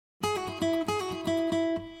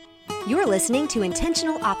You're listening to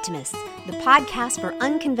Intentional Optimists, the podcast for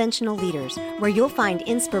unconventional leaders, where you'll find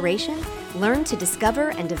inspiration, learn to discover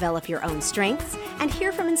and develop your own strengths, and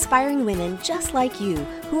hear from inspiring women just like you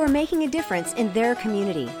who are making a difference in their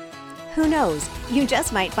community. Who knows, you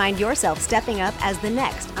just might find yourself stepping up as the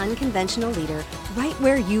next unconventional leader right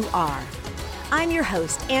where you are. I'm your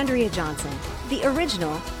host, Andrea Johnson, the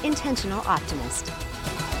original Intentional Optimist.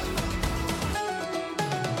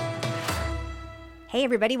 Hey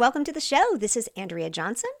everybody, welcome to the show. This is Andrea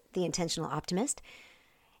Johnson, the Intentional Optimist,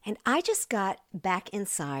 and I just got back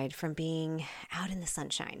inside from being out in the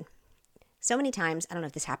sunshine. So many times, I don't know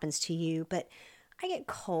if this happens to you, but I get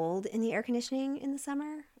cold in the air conditioning in the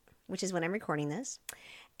summer, which is when I'm recording this,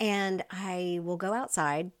 and I will go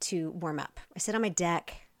outside to warm up. I sit on my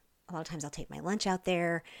deck. A lot of times I'll take my lunch out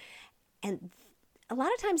there, and a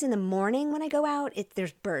lot of times in the morning when I go out,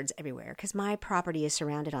 there's birds everywhere because my property is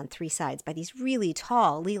surrounded on three sides by these really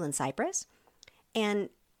tall Leland cypress. And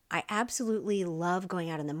I absolutely love going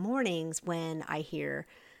out in the mornings when I hear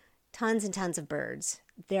tons and tons of birds.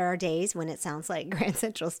 There are days when it sounds like Grand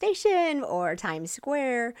Central Station or Times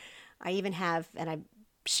Square. I even have, and I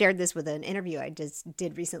shared this with an interview I just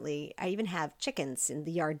did recently, I even have chickens in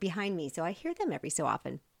the yard behind me, so I hear them every so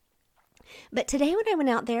often. But today when I went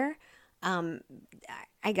out there,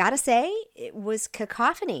 I gotta say, it was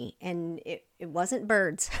cacophony, and it wasn't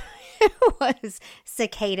birds. It was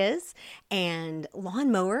cicadas and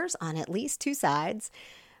lawnmowers on at least two sides,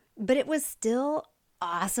 but it was still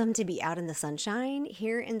awesome to be out in the sunshine.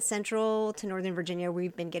 Here in central to northern Virginia,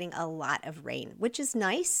 we've been getting a lot of rain, which is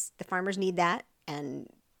nice. The farmers need that, and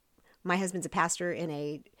my husband's a pastor in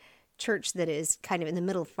a church that is kind of in the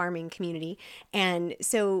middle of farming community. And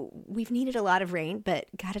so we've needed a lot of rain, but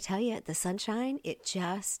gotta tell you, the sunshine, it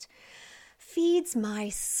just feeds my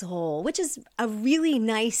soul, which is a really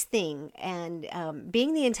nice thing. And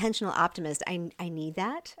being the intentional optimist, I need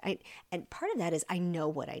that. And part of that is I know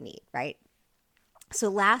what I need, right? So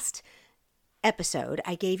last episode,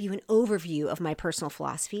 I gave you an overview of my personal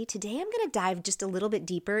philosophy. Today, I'm going to dive just a little bit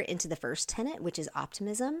deeper into the first tenet, which is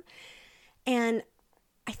optimism. And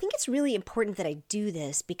I think it's really important that I do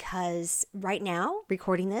this because right now,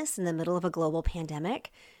 recording this in the middle of a global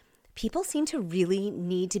pandemic, people seem to really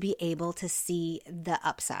need to be able to see the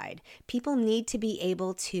upside. People need to be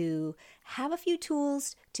able to have a few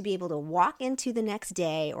tools to be able to walk into the next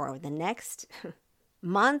day or the next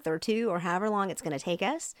month or two or however long it's going to take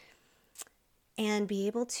us and be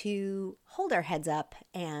able to hold our heads up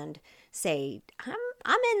and say, I'm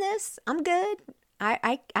in this, I'm good.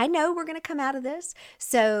 I know we're going to come out of this.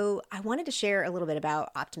 So I wanted to share a little bit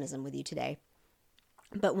about optimism with you today.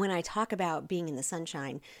 But when I talk about being in the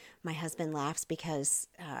sunshine, my husband laughs because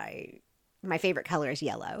my favorite color is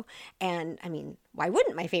yellow. And I mean, why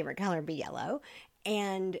wouldn't my favorite color be yellow?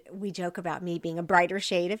 And we joke about me being a brighter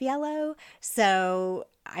shade of yellow. So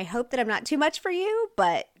I hope that I'm not too much for you,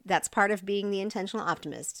 but that's part of being the intentional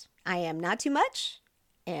optimist. I am not too much,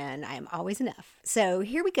 and I am always enough. So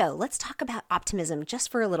here we go. Let's talk about optimism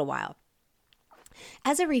just for a little while.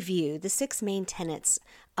 As a review, the 6 main tenets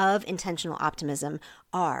of intentional optimism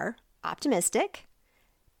are optimistic,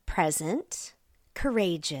 present,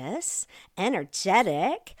 courageous,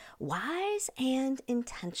 energetic, wise, and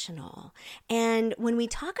intentional. And when we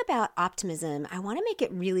talk about optimism, I want to make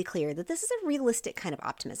it really clear that this is a realistic kind of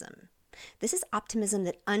optimism. This is optimism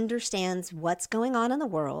that understands what's going on in the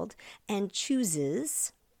world and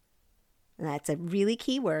chooses, and that's a really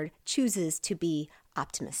key word, chooses to be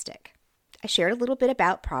optimistic. I shared a little bit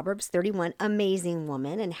about Proverbs 31, amazing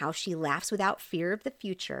woman, and how she laughs without fear of the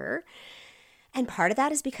future. And part of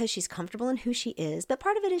that is because she's comfortable in who she is, but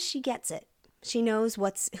part of it is she gets it. She knows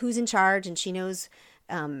who's in charge, and she knows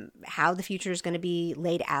how the future is going to be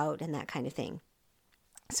laid out and that kind of thing.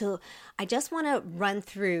 So I just want to run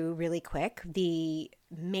through really quick the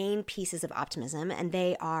main pieces of optimism, and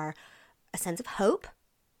they are a sense of hope,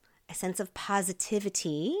 a sense of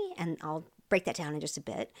positivity, and I'll break that down in just a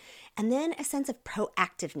bit, and then a sense of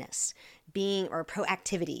proactiveness, being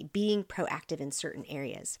proactive in certain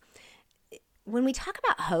areas. When we talk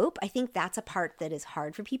about hope, I think that's a part that is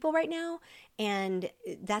hard for people right now, and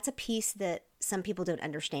that's a piece that some people don't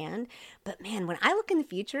understand. But man, when I look in the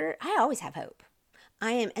future, I always have hope.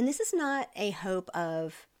 And this is not a hope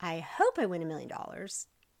of, I hope I win $1 million.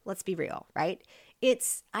 Let's be real, right?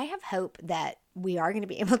 I have hope that we are going to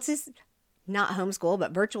be able to not homeschool,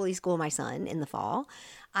 but virtually school my son in the fall.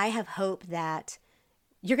 I have hope that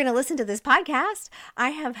you're going to listen to this podcast. I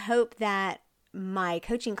have hope that my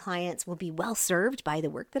coaching clients will be well served by the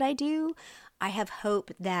work that I do. I have hope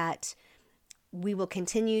that we will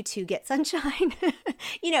continue to get sunshine.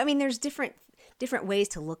 There's different different ways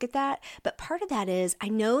to look at that. But part of that is I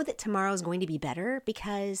know that tomorrow is going to be better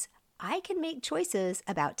because I can make choices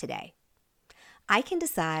about today. I can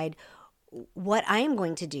decide what I am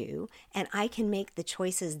going to do, and I can make the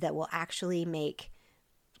choices that will actually make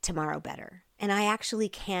tomorrow better. And I actually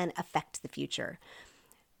can affect the future.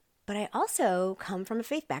 But I also come from a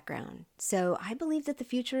faith background. So I believe that the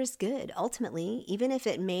future is good. Ultimately, even if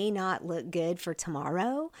it may not look good for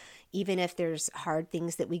tomorrow, even if there's hard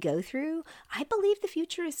things that we go through, I believe the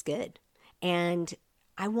future is good. And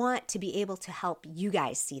I want to be able to help you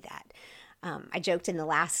guys see that. I joked in the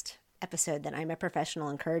last episode that I'm a professional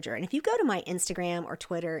encourager. And if you go to my Instagram or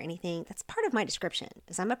Twitter or anything, that's part of my description,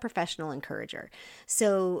 is I'm a professional encourager.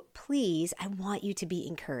 So please, I want you to be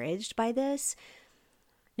encouraged by this.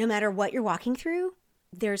 No matter what you're walking through,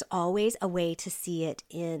 there's always a way to see it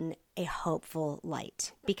in a hopeful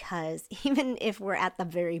light. Because even if we're at the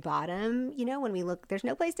very bottom, when we look, there's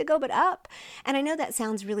no place to go but up. And I know that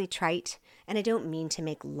sounds really trite, and I don't mean to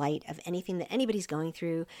make light of anything that anybody's going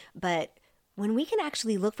through, but when we can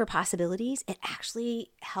actually look for possibilities, it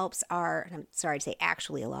actually helps and I'm sorry to say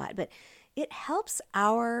actually a lot, but it helps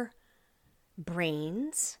our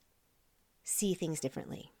brains see things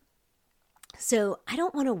differently. So I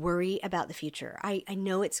don't want to worry about the future. I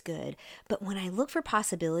know it's good, but when I look for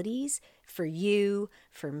possibilities for you,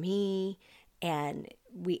 for me, and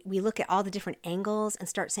we look at all the different angles and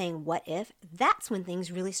start saying, what if? That's when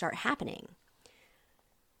things really start happening.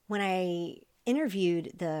 When I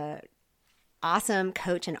interviewed the awesome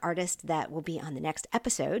coach and artist that will be on the next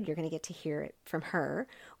episode, you're going to get to hear it from her.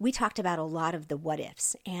 We talked about a lot of the what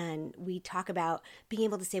ifs, and we talk about being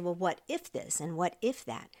able to say, well, what if this and what if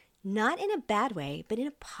that? Not in a bad way, but in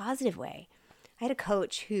a positive way. I had a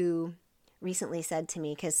coach who recently said to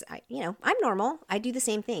me, because I'm normal. I do the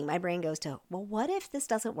same thing. My brain goes to, well, what if this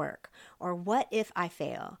doesn't work? Or what if I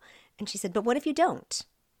fail? And she said, but what if you don't?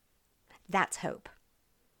 That's hope.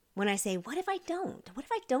 When I say, what if I don't? What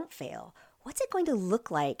if I don't fail? What's it going to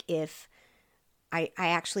look like if I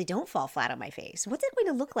actually don't fall flat on my face? What's it going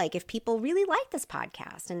to look like if people really like this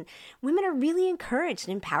podcast and women are really encouraged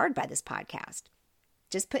and empowered by this podcast?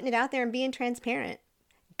 Just putting it out there and being transparent.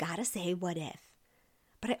 Gotta say what if.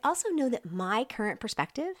 But I also know that my current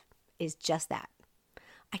perspective is just that.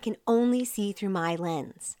 I can only see through my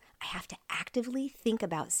lens. I have to actively think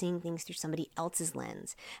about seeing things through somebody else's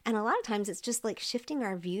lens. And a lot of times it's just like shifting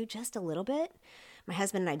our view just a little bit. My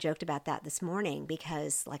husband and I joked about that this morning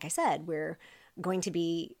because, like I said, my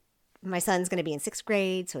son's going to be in 6th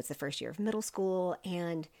grade, so it's the first year of middle school,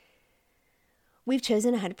 and we've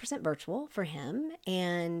chosen 100% virtual for him,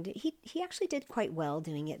 and he actually did quite well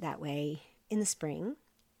doing it that way in the spring.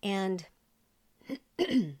 And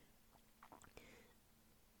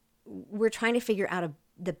we're trying to figure out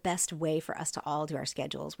the best way for us to all do our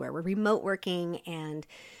schedules, where we're remote working and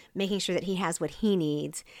making sure that he has what he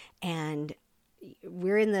needs. And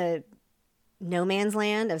we're in the no man's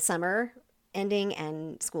land of summer ending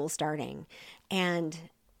and school starting. And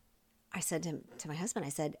I said to my husband, I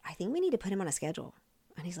said, I think we need to put him on a schedule.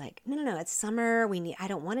 And he's like, no, it's summer. I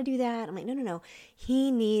don't want to do that. I'm like, no.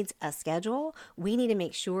 He needs a schedule. We need to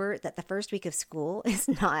make sure that the first week of school is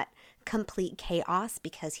not complete chaos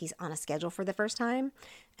because he's on a schedule for the first time.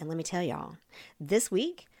 And let me tell y'all, this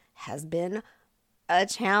week has been a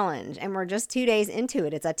challenge, and we're just 2 days into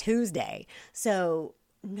it. It's a Tuesday. So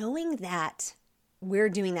knowing that we're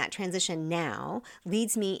doing that transition now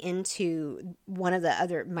leads me into one of the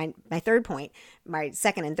other, my third point, my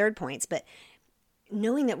second and third points, but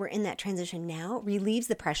knowing that we're in that transition now relieves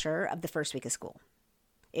the pressure of the first week of school.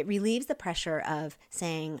 It relieves the pressure of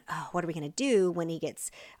saying, oh, what are we going to do when he gets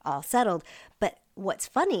all settled? But what's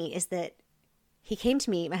funny is that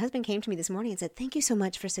my husband came to me this morning and said, thank you so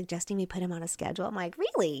much for suggesting we put him on a schedule. I'm like,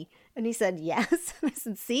 really? And he said, yes. And I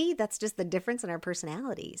said, see, that's just the difference in our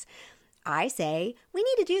personalities. I say, we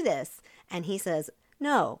need to do this. And he says,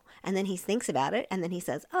 no. And then he thinks about it. And then he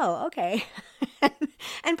says, oh, okay.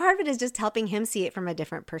 And part of it is just helping him see it from a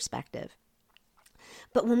different perspective.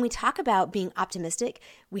 But when we talk about being optimistic,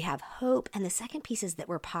 we have hope. And the second piece is that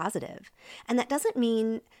we're positive. And that doesn't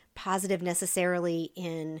mean positive necessarily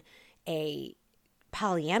in a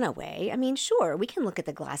Pollyanna way. I mean, sure, we can look at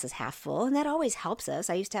the glass as half full, and that always helps us.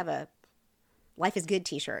 I used to have a Life is Good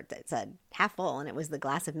t-shirt that said half full, and it was the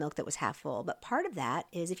glass of milk that was half full. But part of that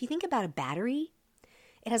is if you think about a battery,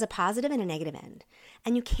 it has a positive and a negative end.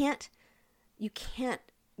 And you can't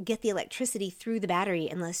get the electricity through the battery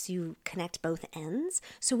unless you connect both ends.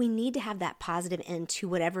 So we need to have that positive end to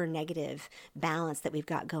whatever negative balance that we've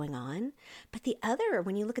got going on. But the other,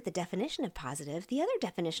 when you look at the definition of positive, the other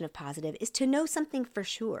definition of positive is to know something for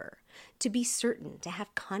sure, to be certain, to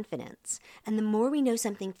have confidence. And the more we know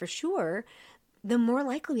something for sure, the more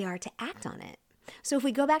likely we are to act on it. So if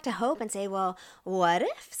we go back to hope and say, well, what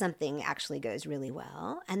if something actually goes really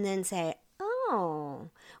well? And then say, oh,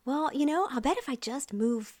 well, I'll bet if I just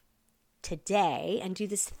move today and do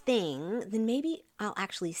this thing, then maybe I'll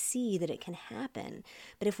actually see that it can happen.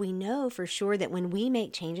 But if we know for sure that when we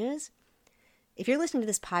make changes, if you're listening to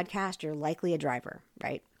this podcast, you're likely a driver,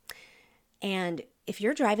 right? And if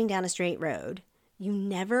you're driving down a straight road, you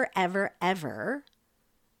never, ever, ever,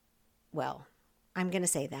 well, I'm going to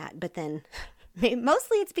say that, but then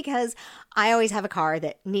mostly it's because I always have a car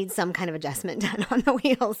that needs some kind of adjustment done on the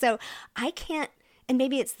wheels. So I can't, and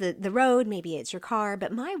maybe it's the road, maybe it's your car,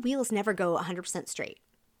 but my wheels never go 100% straight.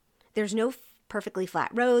 There's no perfectly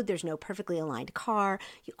flat road. There's no perfectly aligned car.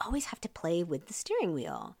 You always have to play with the steering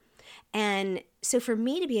wheel. And so for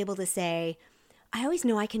me to be able to say, I always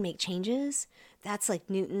know I can make changes. That's like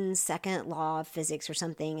Newton's second law of physics or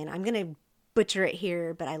something. And I'm going to butcher it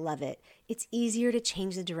here, but I love it. It's easier to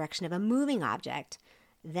change the direction of a moving object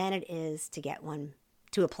than it is to get one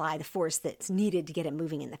to apply the force that's needed to get it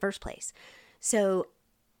moving in the first place. So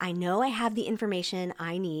I know I have the information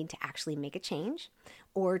I need to actually make a change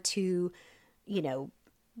or to,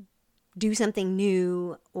 do something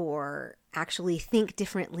new or actually think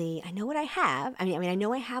differently. I know what I have. I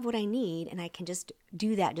know I have what I need, and I can just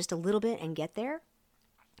do that just a little bit and get there,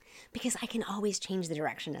 because I can always change the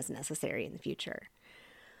direction as necessary in the future.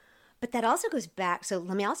 But that also goes back, so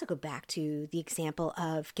let me also go back to the example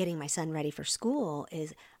of getting my son ready for school.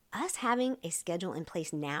 Is us having a schedule in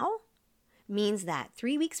place now means that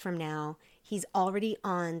 3 weeks from now, he's already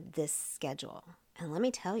on this schedule. And let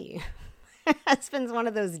me tell you, my husband's one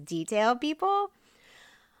of those detail people.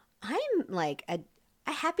 I'm like a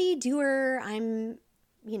happy doer. I'll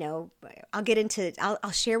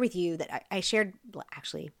share with you that I shared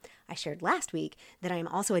last week that I'm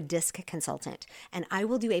also a DISC consultant, and I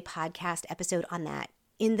will do a podcast episode on that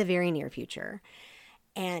in the very near future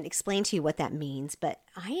and explain to you what that means. But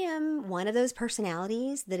I am one of those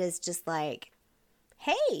personalities that is just like,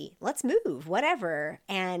 hey, let's move, whatever.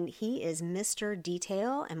 And he is Mr.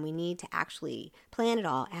 Detail, and we need to actually plan it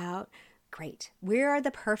all out. Great. We are the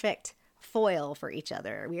perfect foil for each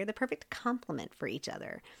other. We are the perfect complement for each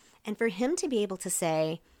other. And for him to be able to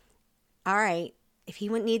say, all right, if he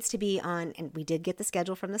needs to be on, and we did get the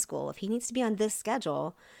schedule from the school, if he needs to be on this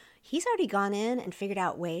schedule, he's already gone in and figured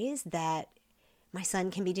out ways that my son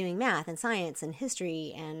can be doing math and science and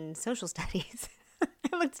history and social studies.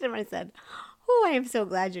 I looked at him and I said, oh, I am so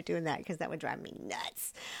glad you're doing that, because that would drive me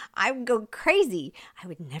nuts. I would go crazy. I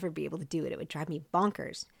would never be able to do it. It would drive me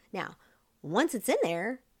bonkers. Now, once it's in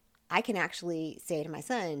there, I can actually say to my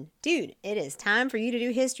son, dude, it is time for you to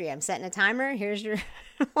do history. I'm setting a timer. Here's your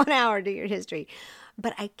 1 hour, do your history.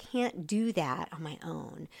 But I can't do that on my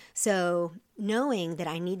own. So knowing that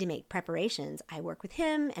I need to make preparations, I work with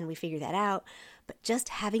him and we figure that out. But just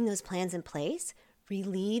having those plans in place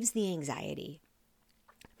relieves the anxiety.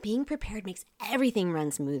 Being prepared makes everything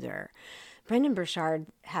run smoother. Brendan Burchard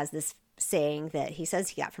has this saying that he says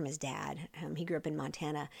he got from his dad. He grew up in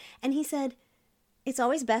Montana. And he said, it's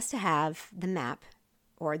always best to have the map,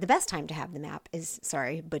 or the best time to have the map is,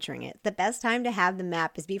 butchering it. The best time to have the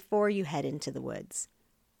map is before you head into the woods.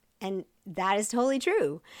 And that is totally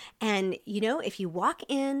true. And, if you walk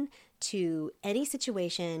in to any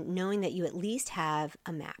situation knowing that you at least have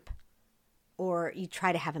a map, or you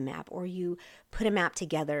try to have a map, or you put a map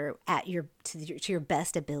together to your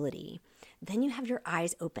best ability, then you have your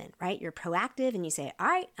eyes open, right? You're proactive and you say, all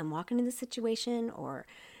right, I'm walking into this situation or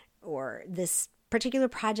this particular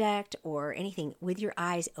project or anything with your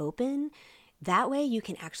eyes open. That way you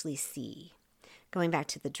can actually see. Going back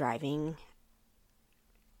to the driving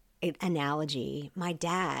analogy, my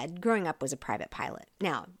dad growing up was a private pilot.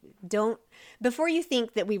 Now, before you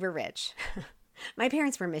think that we were rich, my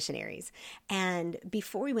parents were missionaries. And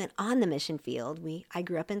before we went on the mission field, I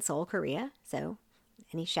grew up in Seoul, Korea. So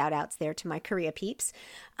any shout outs there to my Korea peeps.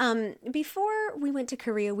 Before we went to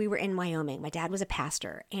Korea, we were in Wyoming. My dad was a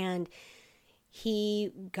pastor, and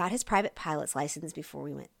he got his private pilot's license before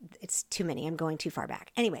we went. It's too many. I'm going too far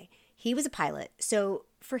back. Anyway, he was a pilot. So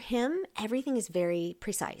for him, everything is very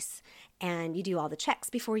precise. And you do all the checks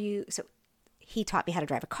before so he taught me how to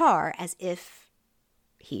drive a car as if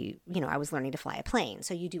I was learning to fly a plane.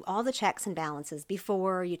 So you do all the checks and balances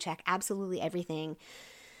before you check absolutely everything.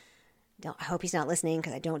 I hope he's not listening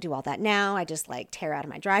because I don't do all that now. I just like tear out of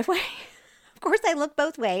my driveway. Of course, I look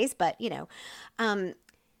both ways, but you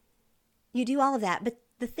do all of that. But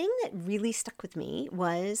the thing that really stuck with me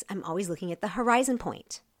was I'm always looking at the horizon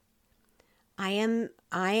point. I am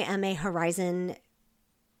a horizon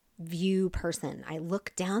view person. I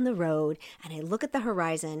look down the road and I look at the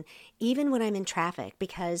horizon even when I'm in traffic,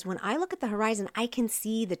 because when I look at the horizon, I can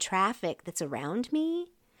see the traffic that's around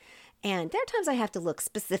me. And there are times I have to look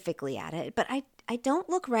specifically at it, but I don't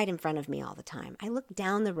look right in front of me all the time. I look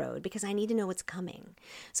down the road because I need to know what's coming.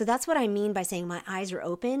 So that's what I mean by saying my eyes are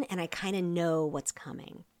open and I kind of know what's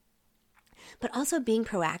coming. But also being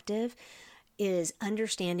proactive is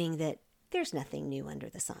understanding that there's nothing new under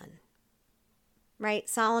the sun. Right?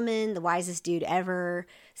 Solomon, the wisest dude ever,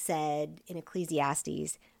 said in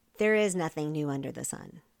Ecclesiastes, there is nothing new under the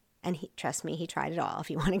sun. And trust me, he tried it all.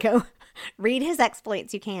 If you want to go read his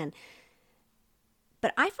exploits, you can.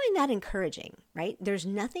 But I find that encouraging, right? There's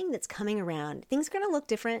nothing that's coming around. Things are going to look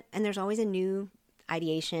different, and there's always a new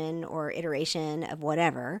ideation or iteration of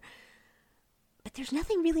whatever. But there's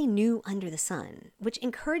nothing really new under the sun, which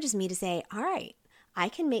encourages me to say, all right, I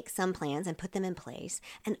can make some plans and put them in place,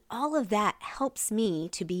 and all of that helps me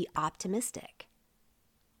to be optimistic.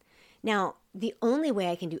 Now, the only way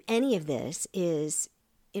I can do any of this is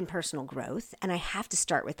in personal growth, and I have to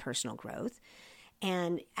start with personal growth.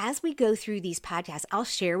 And as we go through these podcasts, I'll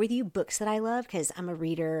share with you books that I love because I'm a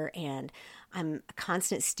reader and I'm a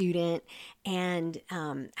constant student. And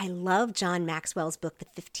I love John Maxwell's book, The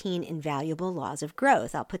 15 Invaluable Laws of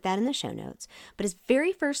Growth. I'll put that in the show notes. But his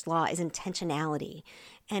very first law is intentionality.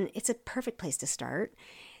 And it's a perfect place to start.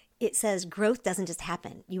 It says growth doesn't just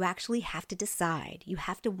happen. You actually have to decide. You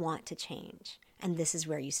have to want to change. And this is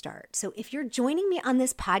where you start. So if you're joining me on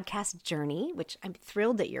this podcast journey, which I'm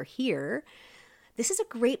thrilled that you're here, this is a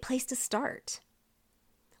great place to start.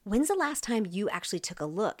 When's the last time you actually took a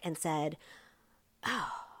look and said, oh,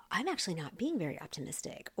 I'm actually not being very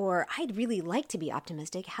optimistic, or I'd really like to be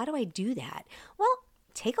optimistic. How do I do that? Well,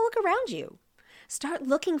 take a look around you. Start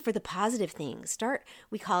looking for the positive things.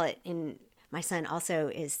 We call it my son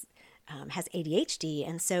also has ADHD,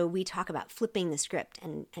 and so we talk about flipping the script,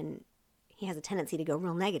 and he has a tendency to go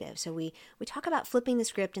real negative. So we talk about flipping the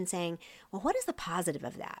script and saying, well, what is the positive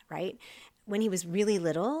of that, right? When he was really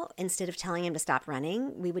little, instead of telling him to stop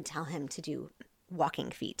running, we would tell him to do walking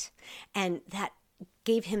feet. And that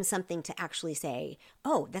gave him something to actually say,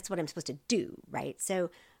 oh, that's what I'm supposed to do, right? So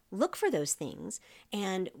look for those things,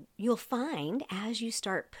 and you'll find as you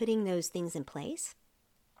start putting those things in place,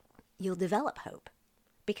 you'll develop hope,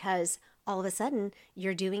 because all of a sudden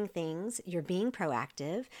you're doing things, you're being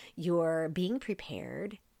proactive, you're being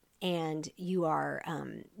prepared, and you're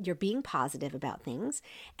being positive about things,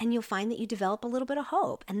 and you'll find that you develop a little bit of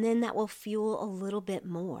hope, and then that will fuel a little bit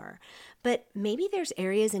more. But maybe there's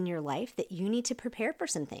areas in your life that you need to prepare for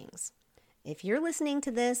some things. If you're listening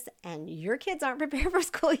to this and your kids aren't prepared for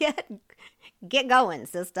school yet, get going,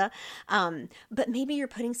 sister. But maybe you're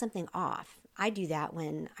putting something off. I do that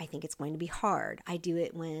when I think it's going to be hard. I do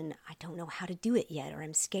it when I don't know how to do it yet, or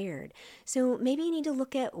I'm scared. So maybe you need to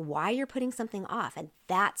look at why you're putting something off, and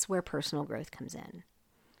that's where personal growth comes in.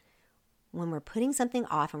 When we're putting something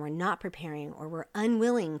off and we're not preparing, or we're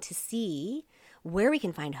unwilling to see where we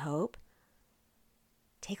can find hope,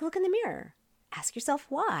 take a look in the mirror. Ask yourself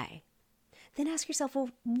why. Then ask yourself, well,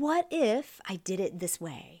 what if I did it this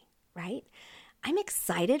way, right? I'm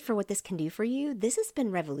excited for what this can do for you. This has been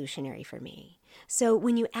revolutionary for me. So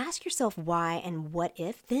when you ask yourself why and what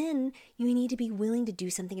if, then you need to be willing to do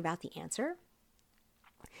something about the answer.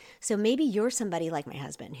 So maybe you're somebody like my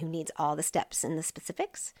husband who needs all the steps and the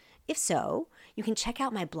specifics. If so, you can check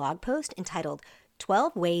out my blog post entitled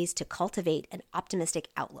 12 Ways to Cultivate an Optimistic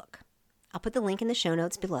Outlook. I'll put the link in the show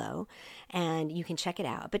notes below, and you can check it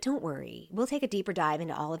out. But don't worry, we'll take a deeper dive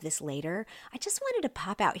into all of this later. I just wanted to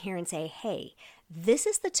pop out here and say, hey, this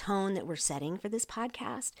is the tone that we're setting for this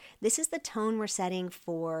podcast. This is the tone we're setting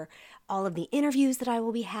for all of the interviews that I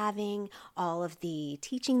will be having, all of the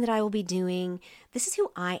teaching that I will be doing. This is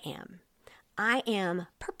who I am. I am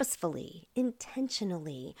purposefully,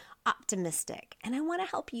 intentionally optimistic, and I want to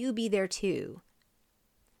help you be there too.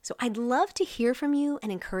 So I'd love to hear from you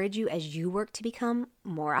and encourage you as you work to become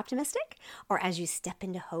more optimistic, or as you step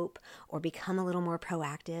into hope or become a little more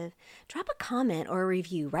proactive. Drop a comment or a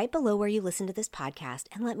review right below where you listen to this podcast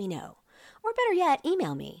and let me know. Or better yet,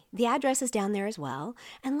 email me. The address is down there as well,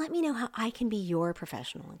 and let me know how I can be your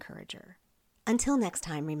professional encourager. Until next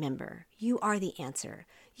time, remember, you are the answer.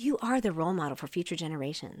 You are the role model for future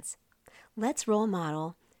generations. Let's role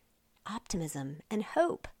model optimism and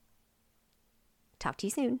hope. Talk to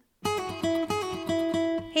you soon.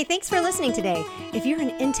 Hey Hey, thanks for listening today. If you're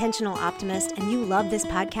an intentional optimist and you love this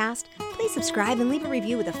podcast, please subscribe and leave a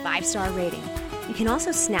review with a 5-star rating. You can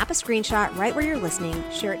also snap a screenshot right where you're listening,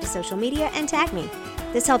 share it to social media, and tag me.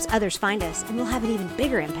 This helps others find us, and we'll have an even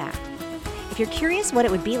bigger impact. If you're curious what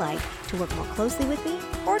it would be like to work more closely with me,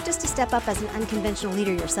 or just to step up as an unconventional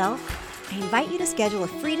leader yourself, I invite you to schedule a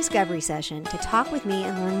free discovery session to talk with me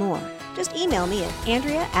and learn more. Just email me at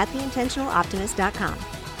andrea@theintentionaloptimist.com.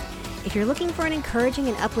 If you're looking for an encouraging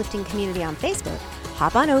and uplifting community on Facebook,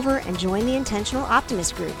 hop on over and join the Intentional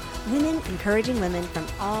Optimist Group, women encouraging women from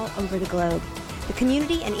all over the globe. The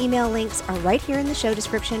community and email links are right here in the show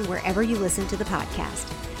description wherever you listen to the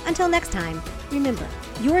podcast. Until next time, remember,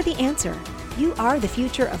 you're the answer. You are the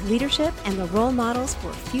future of leadership and the role models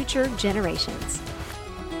for future generations.